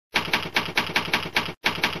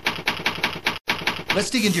Let's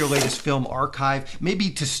dig into your latest film archive. Maybe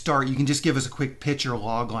to start, you can just give us a quick pitch or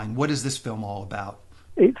logline. What is this film all about?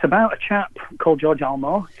 It's about a chap called George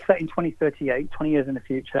Almore, set in 2038, 20 years in the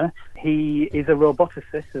future. He is a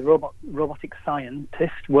roboticist, a robotic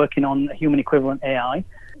scientist working on human equivalent AI.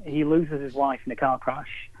 He loses his wife in a car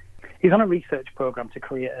crash. He's on a research program to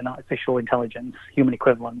create an artificial intelligence, human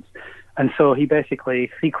equivalent. And so he basically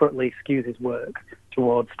secretly skews his work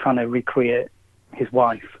towards trying to recreate his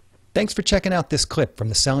wife. Thanks for checking out this clip from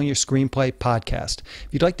the Selling Your Screenplay podcast. If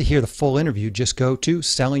you'd like to hear the full interview, just go to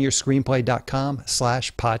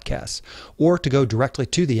sellingyourscreenplay.com/podcasts. Or to go directly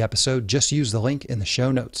to the episode, just use the link in the show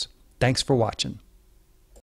notes. Thanks for watching.